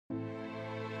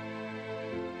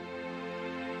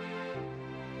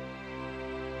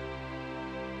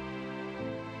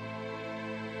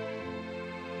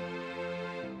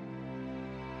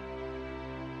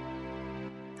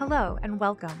Hello and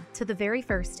welcome to the very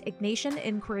first Ignatian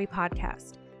Inquiry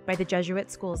Podcast by the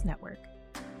Jesuit Schools Network.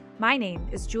 My name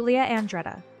is Julia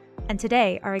Andretta, and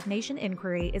today our Ignatian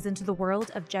Inquiry is into the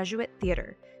world of Jesuit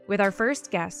theater with our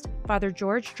first guest, Father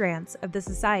George Drance of the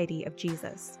Society of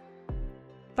Jesus.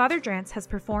 Father Drance has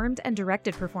performed and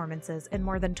directed performances in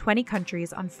more than 20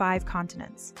 countries on 5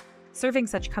 continents, serving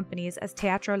such companies as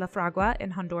Teatro La Fragua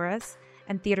in Honduras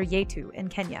and Theater Yetu in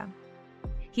Kenya.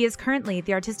 He is currently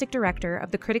the artistic director of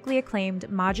the critically acclaimed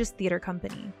Magis Theater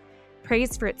Company,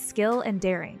 praised for its skill and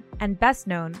daring, and best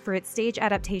known for its stage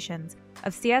adaptations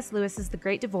of C.S. Lewis's The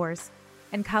Great Divorce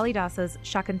and Kalidasa's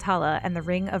Shakuntala and the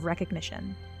Ring of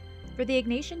Recognition. For the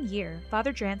Ignatian year,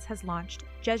 Father Drance has launched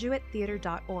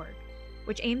JesuitTheater.org,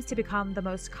 which aims to become the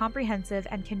most comprehensive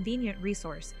and convenient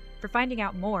resource for finding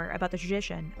out more about the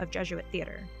tradition of Jesuit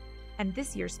theater. And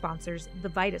this year sponsors the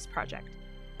Vitus Project,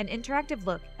 an interactive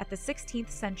look at the 16th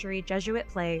century Jesuit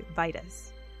play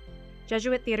Vitus.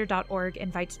 JesuitTheater.org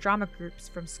invites drama groups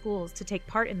from schools to take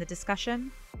part in the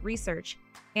discussion, research,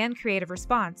 and creative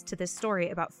response to this story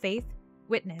about faith,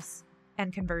 witness,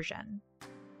 and conversion.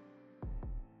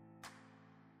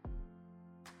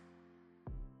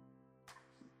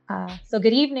 So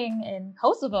good evening in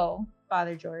Kosovo,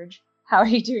 Father George. How are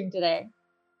you doing today?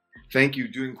 Thank you.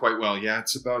 Doing quite well. Yeah,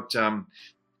 it's about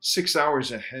 6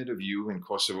 hours ahead of you in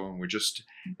Kosovo, and we're just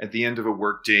at the end of a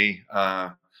workday.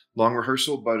 Long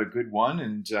rehearsal, but a good one,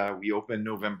 and we open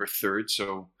November 3rd,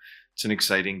 so it's an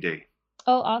exciting day.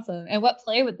 Oh, awesome. And what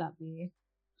play would that be?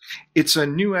 It's a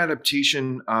new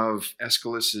adaptation of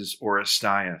Aeschylus's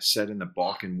Oresteia, set in the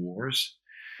Balkan Wars.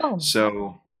 Oh.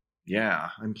 So, yeah,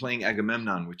 I'm playing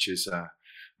Agamemnon, which is a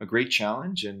great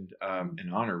challenge and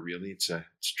an honor, really. It's a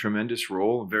tremendous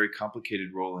role, a very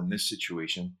complicated role in this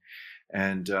situation.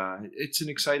 And it's an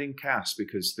exciting cast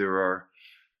because there are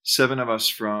 7 of us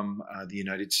from the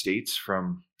United States,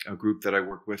 from a group that I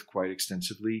work with quite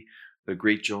extensively, the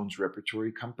Great Jones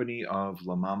Repertory Company of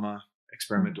La Mama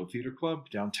Experimental Theater Club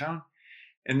downtown.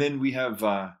 And then we have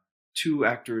 2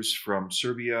 actors from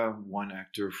Serbia, 1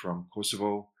 actor from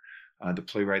Kosovo, the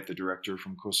playwright, the director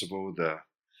from Kosovo, the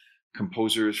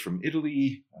composers from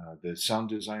Italy, the sound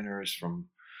designers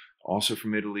also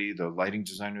from Italy, the lighting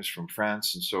designers from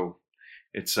France. And so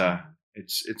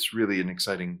it's really an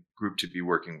exciting group to be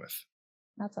working with.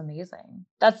 That's amazing.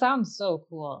 That sounds so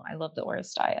cool. I love the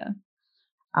Oresteia.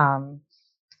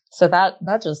 So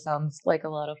that just sounds like a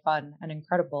lot of fun and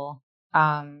incredible.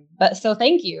 But so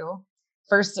thank you,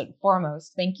 first and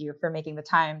foremost, thank you for making the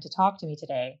time to talk to me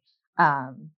today.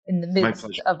 In the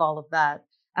midst of all of that,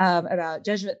 about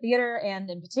Jesuit theater, and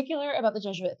in particular about the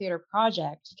Jesuit Theater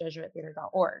Project,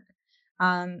 JesuitTheater.org.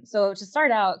 So to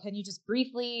start out, can you just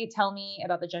briefly tell me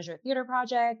about the Jesuit Theater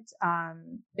Project?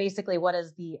 Basically, what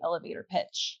is the elevator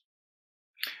pitch?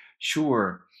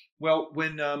 Sure. Well,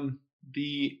 when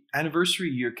the anniversary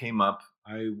year came up,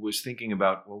 I was thinking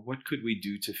about, well, what could we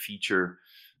do to feature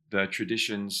the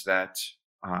traditions that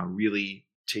really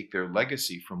take their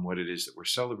legacy from what it is that we're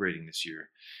celebrating this year.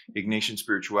 Ignatian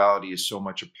spirituality is so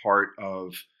much a part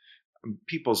of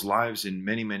people's lives in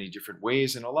many, many different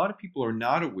ways. And a lot of people are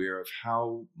not aware of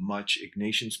how much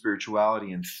Ignatian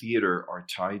spirituality and theater are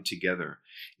tied together.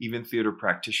 Even theater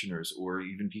practitioners, or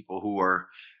even people who are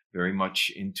very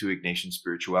much into Ignatian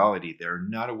spirituality, they're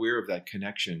not aware of that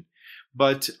connection.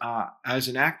 But as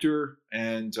an actor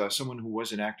and someone who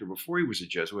was an actor before he was a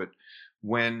Jesuit,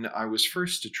 when I was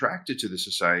first attracted to the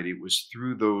society, it was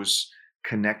through those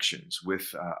connections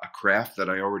with a craft that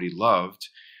I already loved,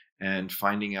 and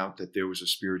finding out that there was a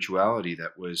spirituality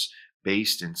that was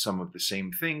based in some of the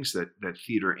same things that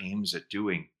theater aims at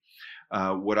doing.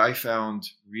 What I found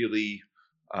really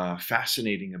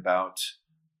fascinating about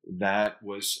that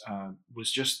was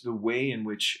just the way in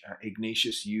which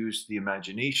Ignatius used the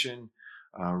imagination,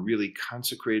 really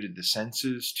consecrated the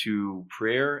senses to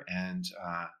prayer, and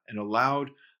allowed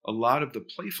a lot of the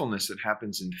playfulness that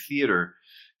happens in theater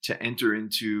to enter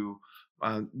into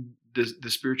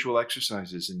the spiritual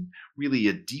exercises, and really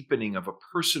a deepening of a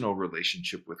personal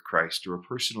relationship with Christ, or a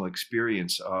personal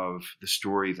experience of the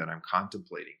story that I'm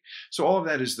contemplating. So all of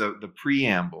that is the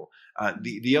preamble.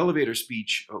 The elevator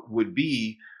speech would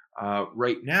be,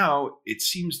 right now, it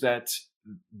seems that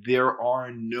there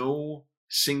are no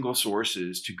single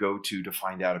sources to go to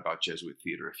find out about Jesuit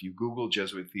theater. If you Google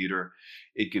Jesuit theater,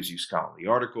 it gives you scholarly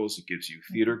articles, it gives you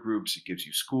theater groups, it gives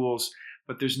you schools,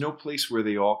 but there's no place where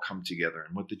they all come together.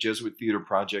 And what the Jesuit Theater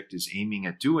Project is aiming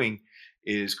at doing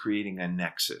is creating a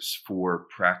nexus for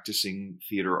practicing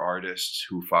theater artists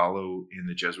who follow in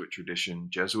the Jesuit tradition,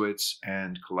 Jesuits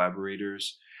and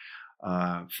collaborators,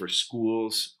 for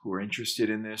schools who are interested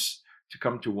in this, to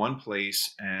come to one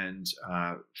place and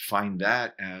find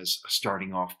that as a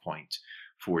starting off point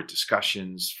for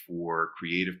discussions, for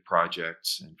creative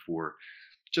projects, and for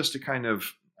just a kind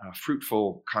of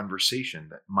fruitful conversation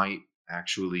that might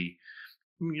actually,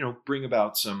 bring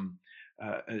about some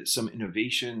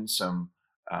innovation, some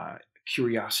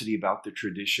curiosity about the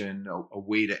tradition, a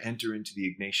way to enter into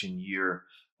the Ignatian year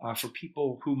for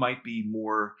people who might be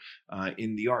more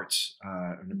in the arts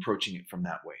and approaching it from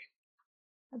that way.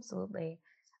 Absolutely.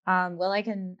 Well, I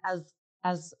can,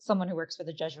 as someone who works for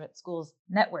the Jesuit Schools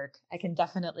Network, I can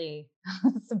definitely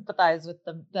sympathize with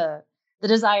the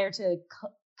desire to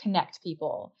connect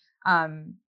people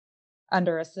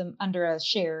under a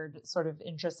shared sort of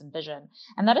interest and vision.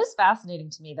 And that is fascinating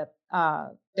to me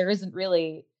that there isn't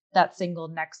really that single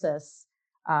nexus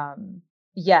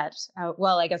yet.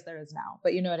 Well, I guess there is now,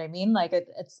 but you know what I mean? Like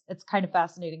it's kind of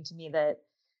fascinating to me that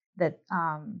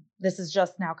this is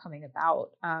just now coming about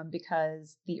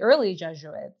because the early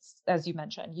Jesuits, as you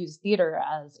mentioned, used theater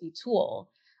as a tool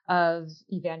of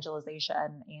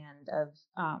evangelization and of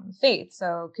faith.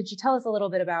 So could you tell us a little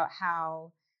bit about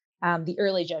how the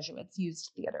early Jesuits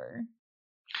used theater?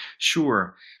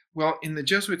 Sure. Well, in the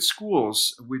Jesuit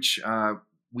schools, which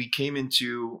we came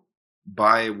into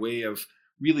by way of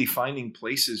really finding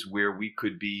places where we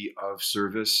could be of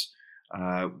service,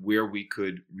 where we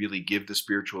could really give the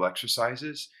spiritual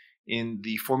exercises. In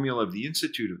the formula of the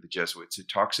Institute of the Jesuits, it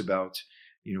talks about,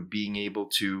 being able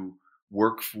to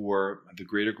work for the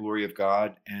greater glory of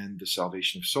God and the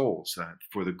salvation of souls,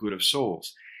 for the good of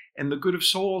souls. And the good of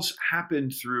souls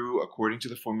happened through, according to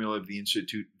the formula of the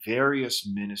Institute, various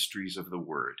ministries of the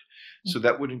word. So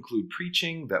that would include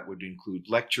preaching, that would include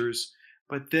lectures,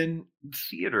 but then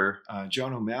theater.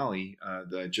 John O'Malley,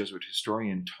 the Jesuit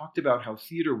historian, talked about how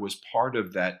theater was part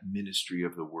of that ministry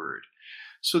of the word.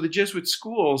 So the Jesuit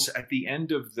schools, at the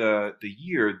end of the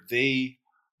year, they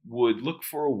would look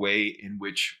for a way in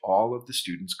which all of the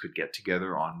students could get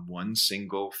together on one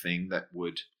single thing that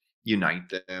would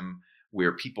unite them,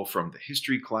 where people from the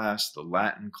history class, the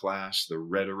Latin class, the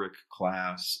rhetoric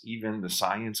class, even the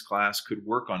science class could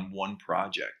work on one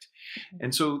project.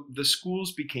 And so the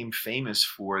schools became famous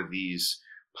for these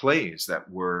plays that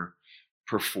were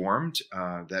performed,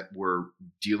 that were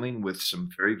dealing with some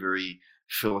very, very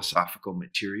philosophical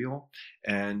material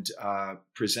and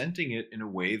presenting it in a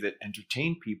way that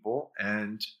entertained people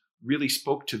and really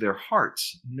spoke to their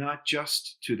hearts, not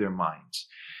just to their minds.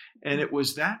 And it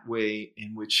was that way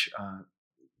in which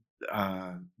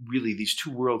really these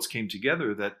two worlds came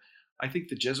together that I think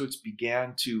the Jesuits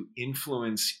began to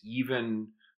influence even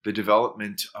the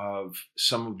development of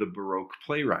some of the Baroque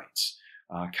playwrights.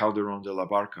 Calderón de la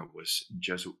Barca was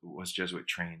Jesuit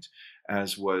trained,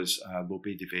 as was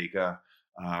Lope de Vega,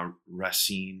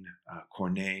 Racine,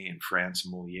 Corneille in France,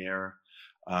 Molière.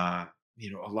 A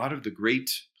lot of the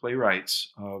great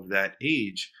playwrights of that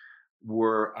age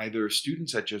were either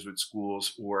students at Jesuit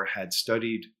schools or had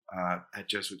studied at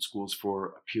Jesuit schools for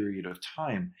a period of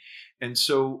time. And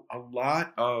so a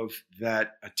lot of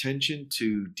that attention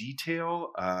to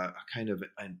detail, a kind of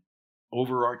an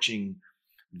overarching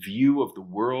view of the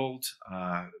world,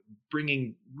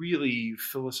 bringing really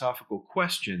philosophical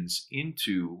questions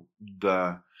into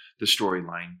the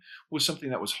storyline, was something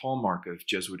that was hallmark of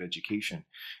Jesuit education.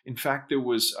 In fact,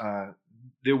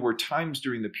 there were times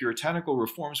during the puritanical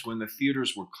reforms when the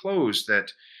theaters were closed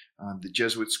that the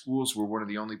Jesuit schools were one of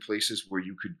the only places where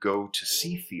you could go to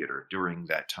see theater during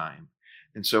that time.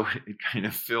 And so it kind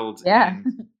of filled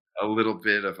in a little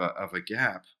bit of a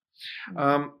gap.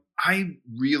 I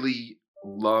really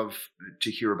love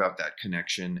to hear about that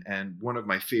connection. And one of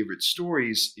my favorite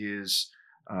stories is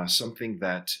something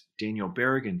that Daniel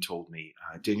Berrigan told me.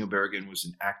 Daniel Berrigan was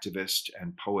an activist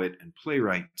and poet and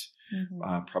playwright,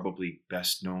 probably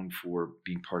best known for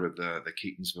being part of the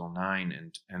Catonsville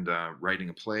Nine and writing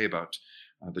a play about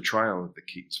the trial of the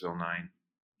Catonsville Nine.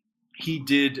 He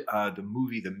did the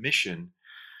movie The Mission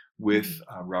with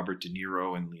Robert De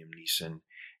Niro and Liam Neeson.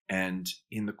 And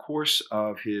in the course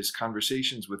of his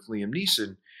conversations with Liam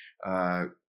Neeson,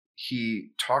 he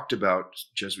talked about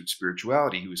Jesuit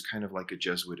spirituality. He was kind of like a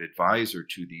Jesuit advisor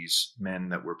to these men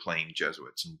that were playing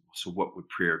Jesuits. And so what would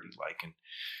prayer be like?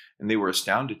 And they were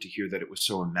astounded to hear that it was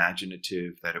so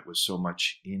imaginative, that it was so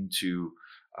much into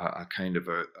a kind of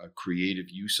a creative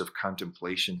use of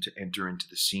contemplation to enter into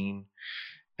the scene.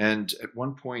 And at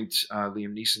one point,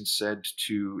 Liam Neeson said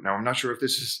now I'm not sure if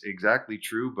this is exactly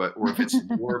true, or if it's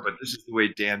more, but this is the way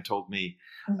Dan told me.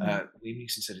 Liam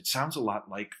Neeson said, it sounds a lot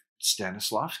like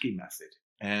Stanislavski method.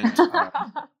 And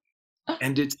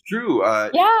and it's true.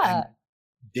 Yeah.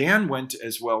 Dan went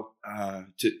as well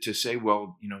to say,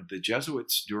 well, the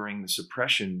Jesuits during the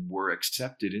suppression were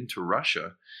accepted into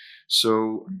Russia.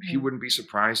 So he wouldn't be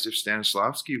surprised if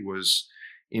Stanislavski was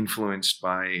influenced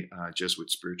by Jesuit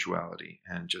spirituality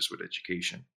and Jesuit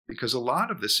education, because a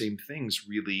lot of the same things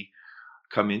really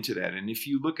come into that. And if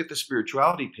you look at the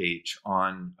spirituality page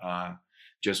on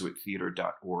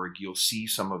jesuittheater.org, you'll see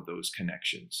some of those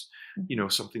connections.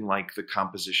 Something like the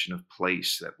composition of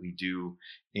place that we do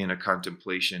in a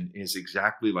contemplation is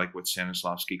exactly like what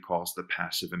Stanislavski calls the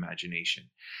passive imagination.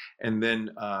 And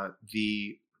then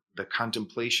the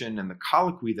contemplation and the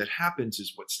colloquy that happens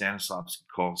is what Stanislavski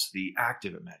calls the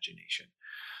active imagination.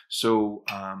 So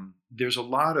there's a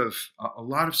lot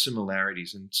of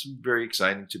similarities, and it's very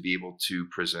exciting to be able to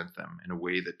present them in a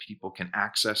way that people can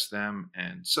access them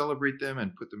and celebrate them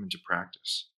and put them into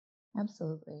practice.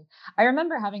 Absolutely. I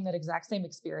remember having that exact same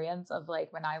experience of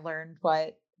like when I learned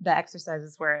what the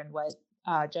exercises were and what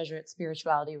Jesuit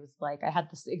spirituality was like. I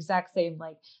had this exact same,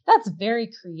 like, that's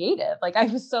very creative. Like I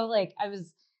was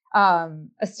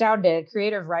astounded.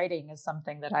 Creative writing is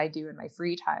something that I do in my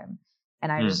free time.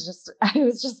 And I was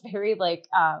just very like,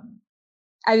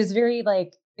 I was very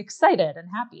like excited and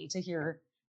happy to hear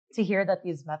that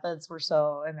these methods were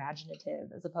so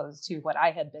imaginative as opposed to what I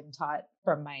had been taught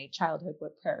from my childhood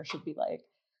what prayer should be like.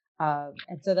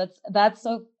 And so that's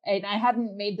so, and I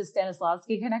hadn't made the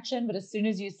Stanislavski connection, but as soon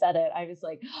as you said it, I was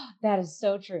like, oh, that is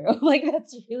so true. Like,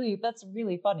 that's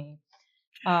really funny.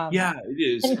 Yeah, it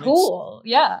is. And cool.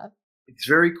 It's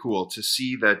very cool to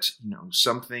see that,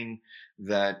 something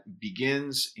that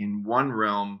begins in one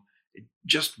realm, it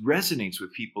just resonates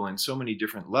with people in so many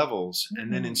different levels,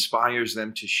 and then inspires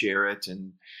them to share it.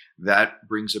 And that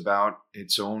brings about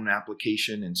its own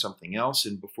application in something else.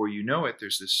 And before you know it,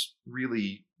 there's this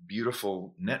really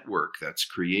beautiful network that's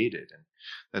created. And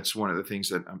that's one of the things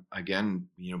that, again,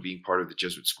 being part of the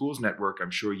Jesuit Schools Network,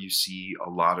 I'm sure you see a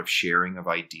lot of sharing of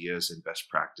ideas and best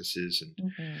practices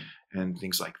and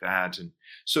things like that. And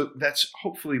so that's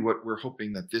hopefully what we're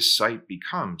hoping that this site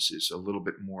becomes, is a little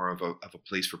bit more of a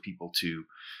place for people to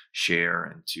share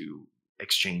and to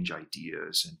exchange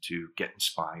ideas and to get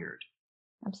inspired.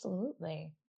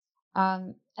 Absolutely.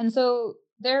 And so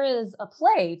there is a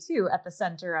play too at the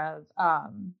center of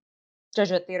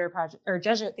Jesuit Theater Project, or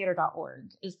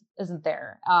JesuitTheater.org, isn't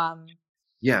there?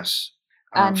 Yes.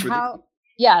 And talk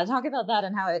about that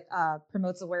and how it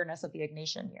promotes awareness of the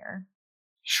Ignatian year.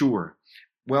 Sure.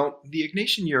 Well, the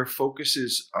Ignatian year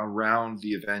focuses around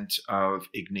the event of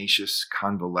Ignatius'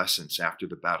 convalescence after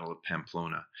the Battle of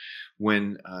Pamplona,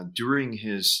 when during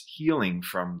his healing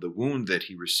from the wound that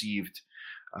he received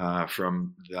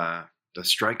from the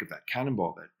strike of that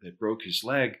cannonball that broke his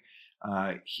leg,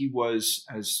 he was,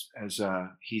 as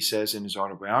he says in his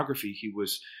autobiography, he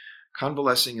was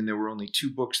convalescing, and there were only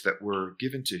two books that were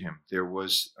given to him. There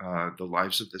was the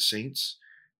Lives of the Saints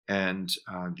and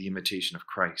the Imitation of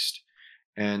Christ.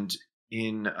 And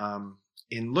in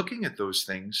looking at those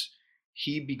things,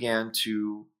 he began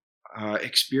to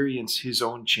experience his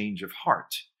own change of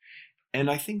heart. And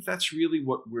I think that's really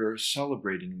what we're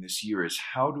celebrating in this year, is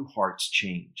how do hearts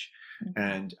change?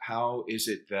 And how is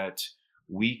it that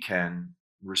we can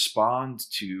respond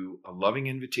to a loving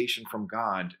invitation from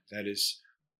God that is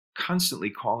constantly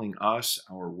calling us,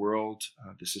 our world,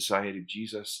 the Society of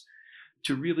Jesus,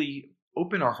 to really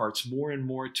open our hearts more and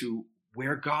more to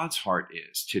where God's heart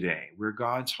is today, where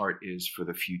God's heart is for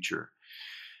the future.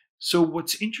 So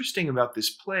what's interesting about this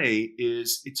play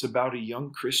is it's about a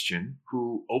young Christian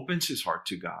who opens his heart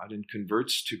to God and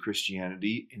converts to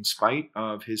Christianity in spite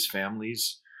of his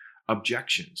family's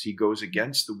objections. He goes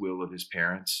against the will of his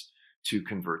parents to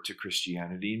convert to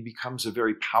Christianity and becomes a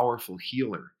very powerful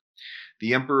healer.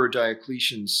 The Emperor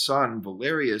Diocletian's son,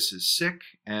 Valerius, is sick,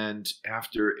 and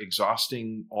after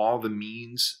exhausting all the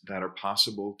means that are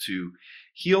possible to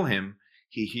heal him,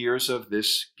 he hears of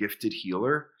this gifted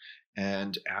healer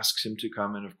and asks him to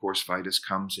come. And of course, Vitus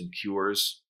comes and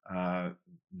cures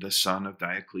the son of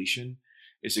Diocletian,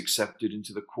 is accepted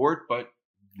into the court, but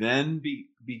then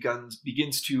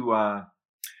begins to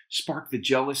spark the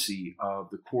jealousy of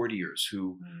the courtiers,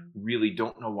 who really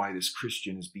don't know why this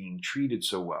Christian is being treated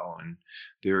so well. And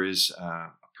there is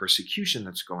a persecution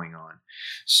that's going on.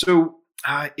 So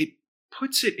it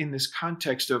puts it in this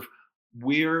context of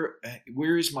where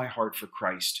is my heart for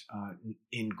Christ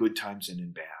in good times and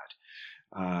in bad?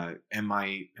 Am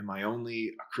I only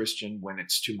a Christian when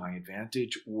it's to my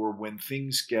advantage, or when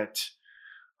things get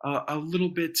a little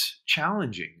bit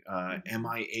challenging. Am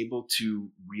I able to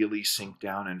really sink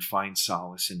down and find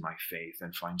solace in my faith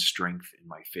and find strength in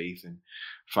my faith and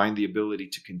find the ability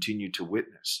to continue to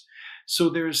witness? So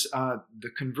there's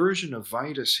the conversion of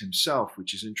Vitus himself,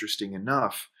 which is interesting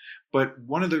enough. But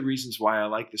one of the reasons why I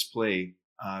like this play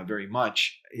very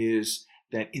much is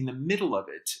that in the middle of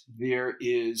it, there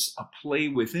is a play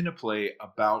within a play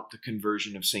about the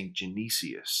conversion of Saint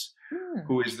Genesius,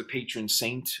 who is the patron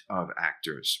saint of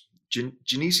actors.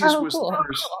 Genesius was cool. the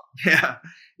first.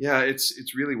 Yeah,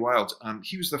 it's really wild.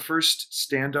 He was the first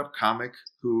stand-up comic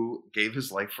who gave his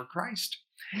life for Christ,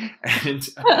 and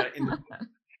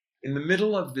in the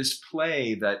middle of this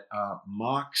play that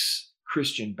mocks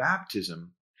Christian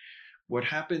baptism, what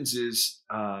happens is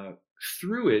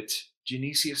through it,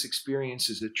 Genesius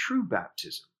experiences a true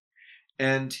baptism.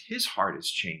 And his heart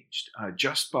is changed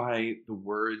just by the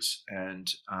words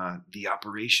and the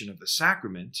operation of the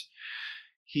sacrament.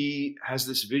 He has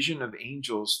this vision of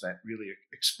angels that really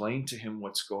explain to him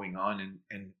what's going on.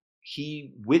 And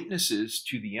he witnesses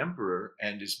to the emperor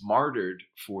and is martyred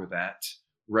for that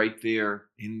right there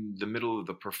in the middle of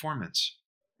the performance.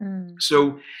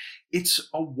 So it's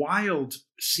a wild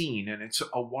scene and it's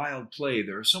a wild play.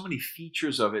 There are so many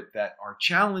features of it that are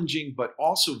challenging, but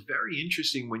also very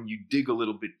interesting when you dig a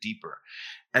little bit deeper.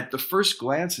 At the first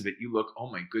glance of it, you look,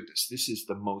 oh my goodness, this is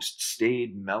the most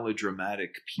staid,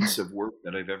 melodramatic piece of work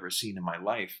that I've ever seen in my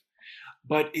life.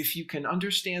 But if you can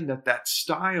understand that that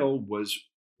style was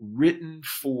written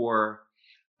for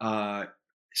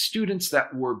students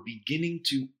that were beginning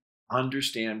to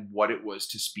understand what it was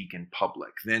to speak in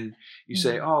public, then you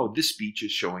say, oh, this speech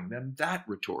is showing them that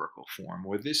rhetorical form,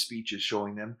 or this speech is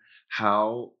showing them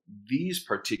how these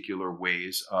particular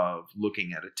ways of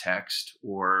looking at a text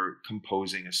or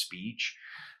composing a speech.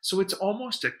 So it's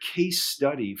almost a case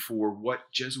study for what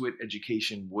Jesuit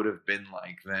education would have been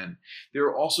like then. There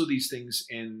are also these things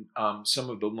in some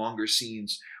of the longer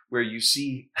scenes where you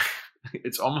see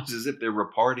it's almost as if they're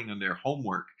reporting on their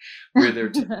homework, where they're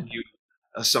telling you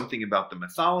something about the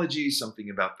mythology, something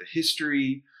about the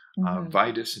history.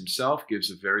 Vitus himself gives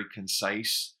a very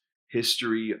concise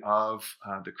history of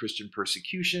the Christian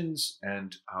persecutions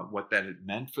and what that had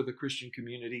meant for the Christian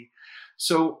community.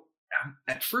 So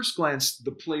at first glance,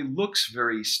 the play looks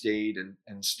very staid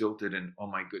and stilted and, oh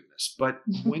my goodness. But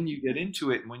when you get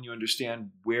into it and when you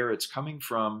understand where it's coming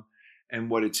from and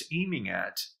what it's aiming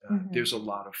at, there's a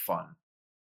lot of fun.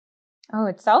 Oh,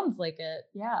 it sounds like it.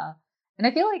 Yeah. And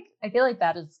I feel like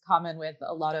that is common with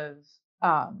a lot of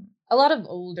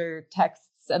older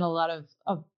texts and a lot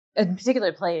of in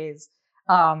particular plays,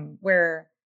 where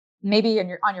maybe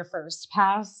on your first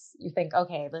pass you think,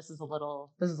 okay, this is a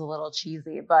little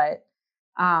cheesy, but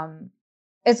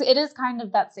it is kind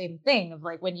of that same thing of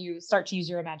like when you start to use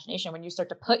your imagination, when you start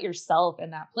to put yourself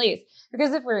in that place.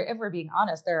 Because if we're being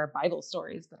honest, there are Bible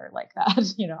stories that are like that,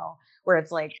 where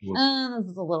it's like, this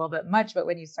is a little bit much. But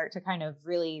when you start to kind of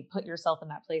really put yourself in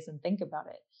that place and think about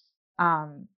it,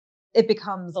 it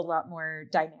becomes a lot more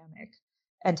dynamic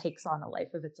and takes on a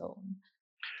life of its own.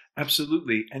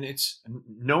 Absolutely. And it's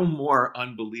no more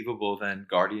unbelievable than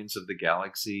Guardians of the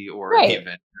Galaxy or Right. the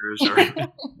Avengers. Or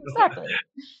Exactly.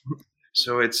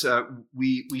 So it's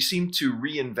we seem to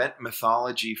reinvent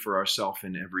mythology for ourselves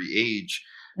in every age.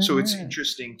 So it's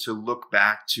interesting to look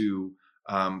back to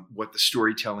what the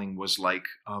storytelling was like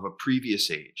of a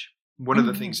previous age. One of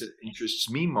the things that interests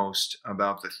me most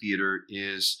about the theater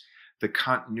is the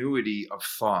continuity of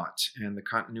thought and the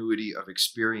continuity of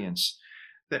experience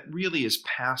that really is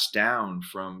passed down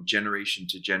from generation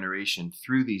to generation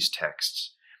through these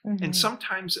texts. And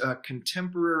sometimes a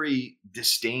contemporary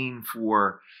disdain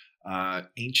for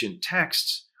ancient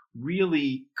texts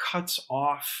really cuts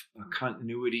off a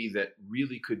continuity that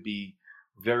really could be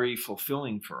very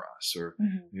fulfilling for us or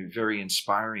very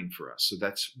inspiring for us. So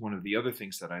that's one of the other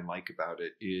things that I like about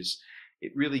it, is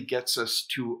it really gets us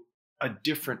to a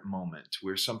different moment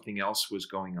where something else was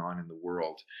going on in the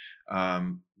world.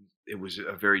 It was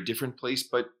a very different place,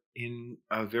 but in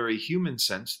a very human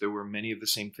sense, there were many of the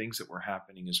same things that were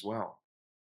happening as well.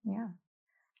 Yeah,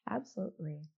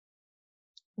 absolutely.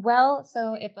 Well,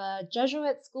 so if a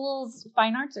Jesuit school's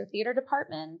fine arts or theater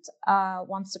department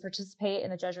wants to participate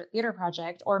in the Jesuit Theater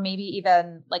Project, or maybe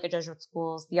even like a Jesuit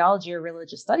school's theology or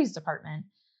religious studies department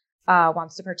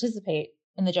wants to participate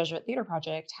in the Jesuit Theater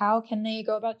Project, how can they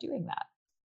go about doing that?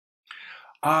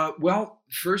 Well,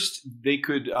 first they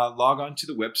could log on to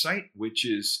the website, which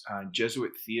is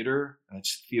Jesuit Theater.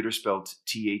 That's theater spelled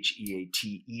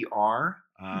THEATER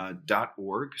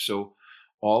 .org. So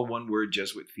all one word,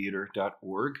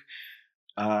 jesuittheater.org.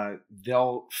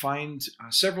 they'll find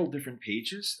several different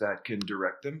pages that can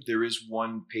direct them. There is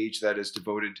one page that is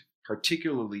devoted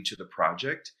particularly to the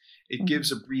project. It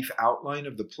gives a brief outline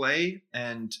of the play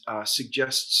and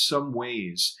suggests some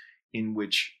ways in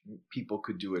which people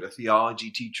could do it. A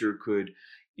theology teacher could,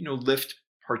 lift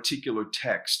particular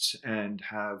texts and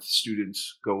have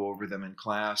students go over them in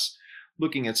class,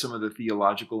 looking at some of the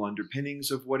theological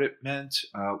underpinnings of what it meant.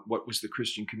 What was the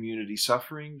Christian community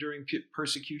suffering during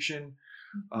persecution?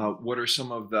 What are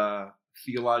some of the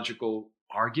theological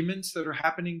arguments that are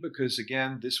happening? Because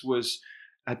again, this was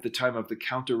at the time of the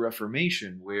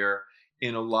Counter-Reformation, where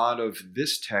in a lot of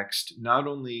this text, not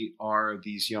only are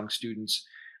these young students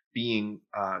being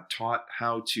taught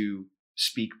how to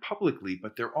speak publicly,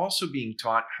 but they're also being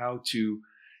taught how to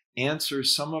answer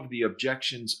some of the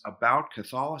objections about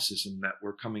Catholicism that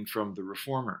were coming from the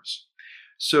reformers.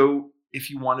 So if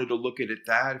you wanted to look at it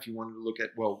if you wanted to look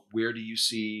at, well, where do you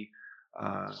see,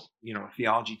 a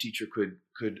theology teacher could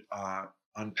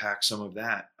unpack some of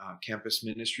that. Campus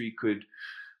ministry could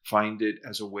find it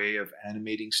as a way of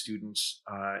animating students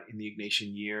in the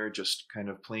Ignatian year, just kind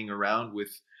of playing around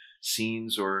with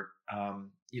scenes, or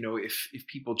if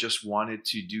people just wanted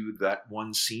to do that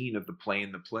one scene of the play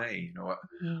in the play.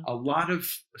 A lot of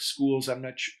schools, I'm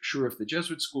not sure if the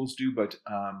Jesuit schools do, but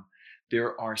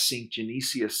there are St.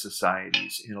 Genesius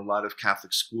societies in a lot of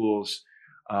Catholic schools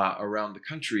around the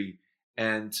country.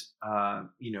 And,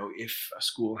 if a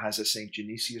school has a St.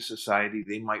 Genesius society,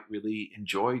 they might really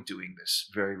enjoy doing this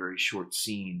very, very short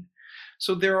scene.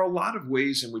 So there are a lot of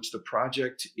ways in which the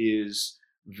project is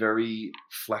very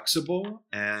flexible,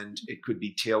 and it could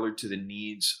be tailored to the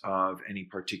needs of any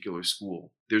particular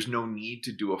school. There's no need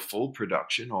to do a full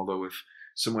production, although if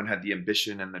someone had the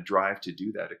ambition and the drive to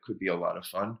do that, it could be a lot of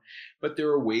fun. But there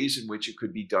are ways in which it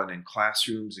could be done in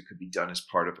classrooms. It could be done as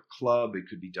part of a club. It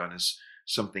could be done as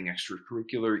something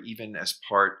extracurricular, even as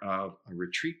part of a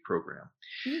retreat program.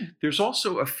 There's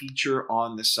also a feature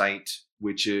on the site,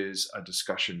 which is a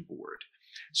discussion board.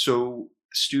 So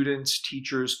students,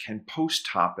 teachers can post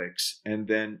topics, and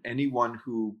then anyone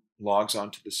who logs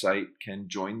onto the site can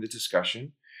join the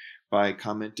discussion by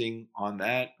commenting on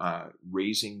that,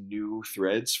 raising new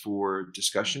threads for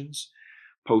discussions,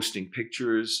 posting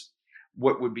pictures.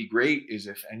 What would be great is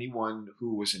if anyone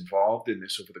who was involved in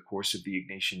this over the course of the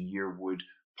Ignatian year would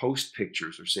post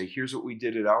pictures or say, here's what we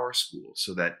did at our school,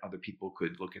 so that other people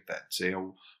could look at that and say,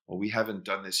 oh, well, we haven't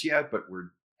done this yet, but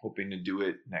we're hoping to do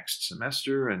it next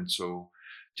semester. And so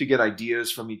to get ideas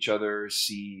from each other,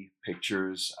 see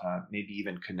pictures, maybe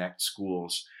even connect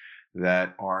schools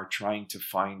that are trying to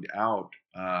find out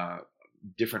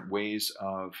different ways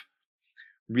of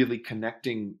really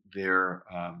connecting their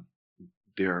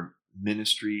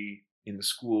ministry in the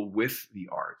school with the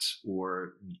arts,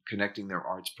 or connecting their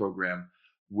arts program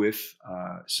with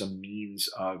some means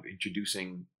of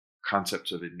introducing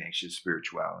concepts of Ignatian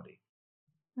spirituality.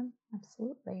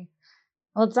 Absolutely.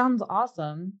 Well, it sounds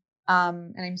awesome.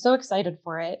 And I'm so excited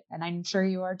for it, and I'm sure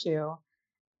you are too.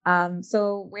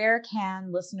 So where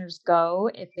can listeners go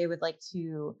if they would like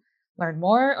to learn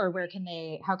more, or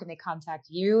how can they contact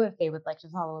you if they would like to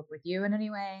follow up with you in any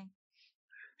way?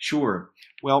 Sure.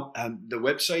 Well, the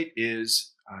website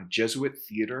is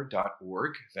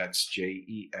jesuittheater.org. That's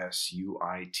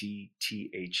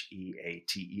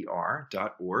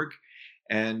jesuittheater.org.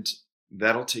 And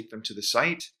that'll take them to the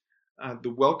site. The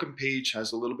welcome page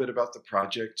has a little bit about the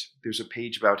project. There's a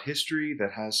page about history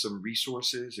that has some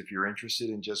resources if you're interested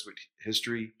in Jesuit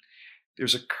history.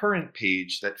 There's a current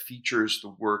page that features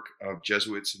the work of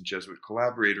Jesuits and Jesuit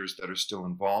collaborators that are still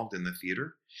involved in the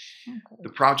theater. Okay. The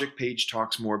project page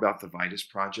talks more about the Vitus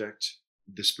Project.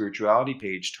 The spirituality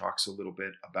page talks a little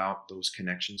bit about those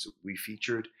connections that we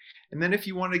featured. And then if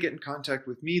you want to get in contact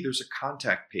with me, there's a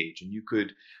contact page, and you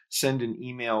could send an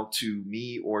email to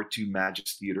me or to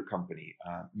Magis Theater Company.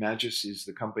 Magis is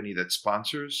the company that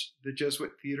sponsors the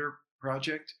Jesuit Theater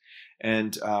Project,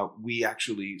 and we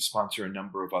actually sponsor a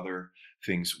number of other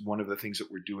things. One of the things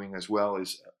that we're doing as well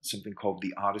is something called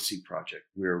the Odyssey Project,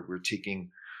 where we're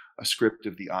taking a script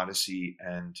of the Odyssey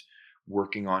and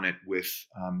working on it with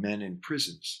men in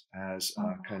prisons as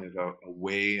kind of a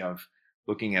way of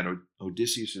looking at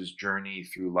Odysseus's journey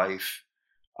through life,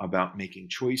 about making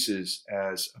choices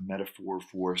as a metaphor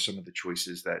for some of the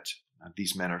choices that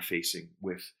these men are facing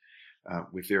with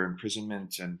their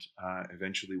imprisonment and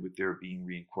eventually with their being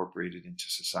reincorporated into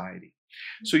society.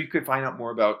 So you could find out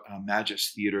more about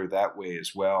Magis Theater that way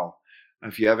as well.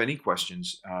 If you have any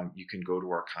questions, you can go to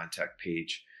our contact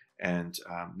page and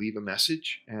leave a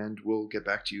message, and we'll get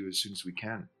back to you as soon as we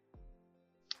can.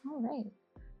 All right.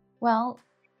 Well,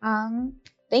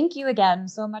 thank you again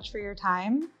so much for your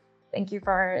time. Thank you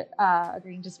for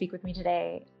agreeing to speak with me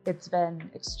today. It's been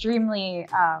extremely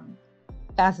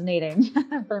fascinating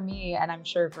for me, and I'm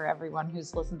sure for everyone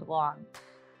who's listened along.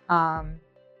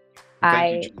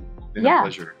 Thank you, Julie. It's been a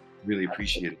pleasure. Really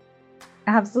appreciate it.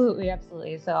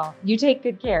 Absolutely. So you take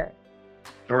good care.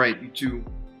 All right, you too.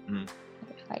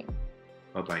 Bye.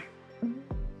 Bye-bye.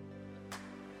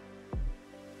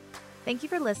 Thank you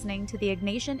for listening to the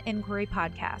Ignatian Inquiry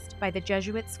Podcast by the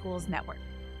Jesuit Schools Network.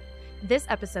 This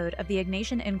episode of the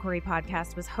Ignatian Inquiry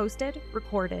Podcast was hosted,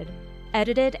 recorded,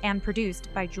 edited, and produced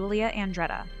by Julia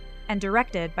Andretta, and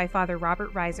directed by Father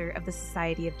Robert Reiser of the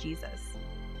Society of Jesus.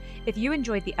 If you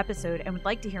enjoyed the episode and would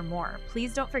like to hear more,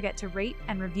 please don't forget to rate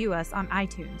and review us on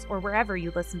iTunes or wherever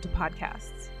you listen to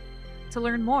podcasts. To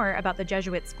learn more about the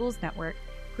Jesuit Schools Network,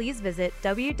 please visit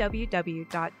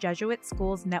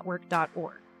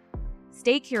www.jesuitschoolsnetwork.org.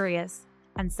 Stay curious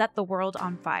and set the world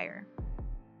on fire.